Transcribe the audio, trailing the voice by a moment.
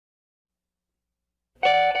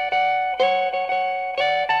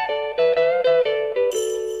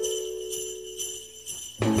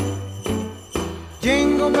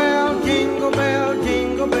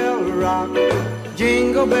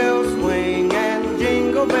Jingle bells swing and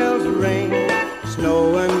jingle bells ring,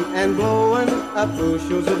 snowin' and blowin' up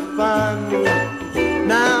bushels of fun.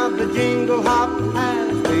 Now the jingle hop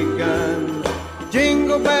has begun.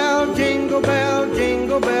 Jingle bell, jingle bell,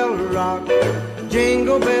 jingle bell rock,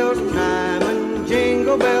 jingle bells chime and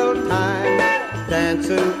jingle bell time,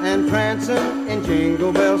 dancin' and prancin' in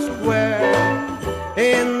Jingle Bell Square.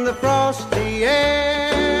 In the frosty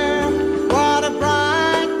air, what a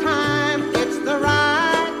bright time, it's the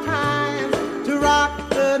right time to rock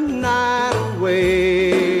the night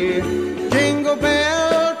away. Jingle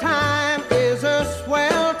bell time is a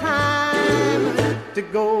swell time to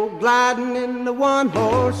go glidin' in the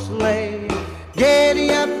one-horse sleigh.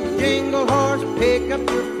 Giddyap, jingle horse, pick up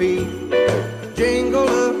your feet, jingle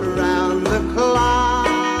around the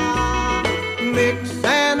clock, mix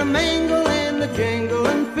and a mingle in the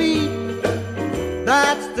jingling feet.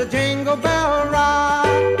 That's the Jingle Bell Rock.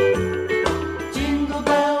 Jingle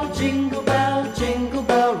bell, jingle bell, jingle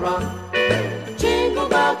bell rock, jingle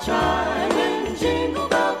bell chime and jingle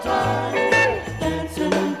bell time,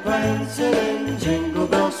 dancing and prancing in Jingle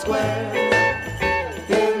Bell Square.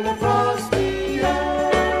 In the frosty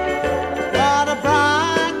air, What a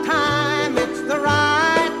bright time, it's the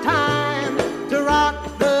right time to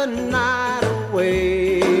rock the night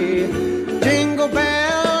away. Jingle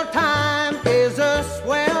bell time is a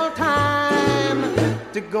swell time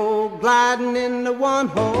to go gliding in the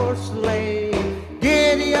one-horse sleigh.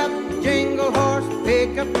 Giddy up, jingle horse,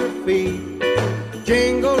 pick up your feet,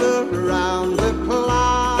 jingle around the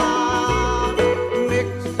clock, mix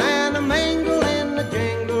and a mingle in the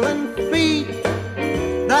jingling feet.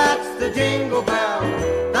 That's the jingle bell,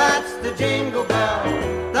 that's the jingle bell,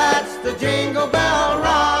 that's the Jingle Bell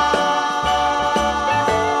Rock.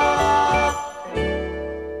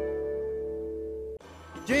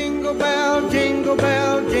 Jingle bell, jingle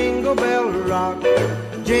bell, jingle bell rock,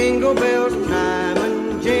 jingle bells chime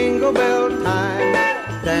and jingle bell time,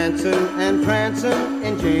 dancing and prancing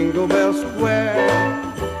in Jingle Bell Square.